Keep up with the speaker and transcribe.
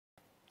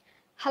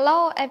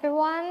Hello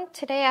everyone,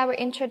 today I will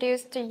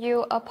introduce to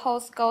you a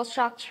post-go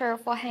structure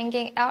for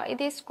hanging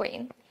LED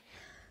screen.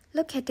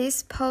 Look at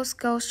this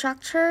post-go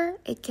structure.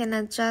 It can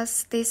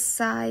adjust this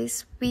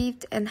size,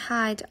 width, and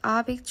height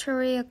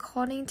arbitrarily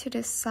according to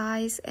the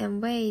size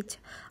and weight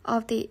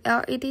of the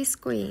LED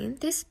screen.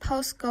 This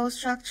post-go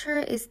structure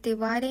is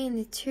divided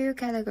into two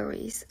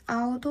categories,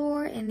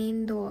 outdoor and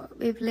indoor,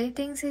 with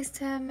lifting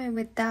system and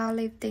without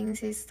lifting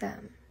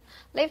system.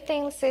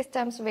 Lifting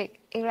systems with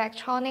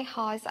electronic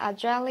hoists are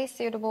generally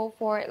suitable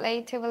for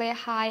relatively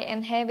high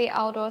and heavy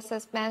outdoor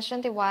suspension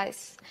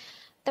devices.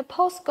 The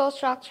post-go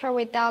structure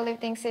without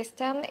lifting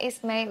system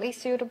is mainly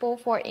suitable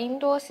for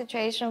indoor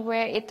situations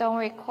where it don't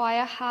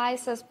require high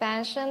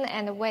suspension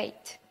and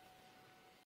weight.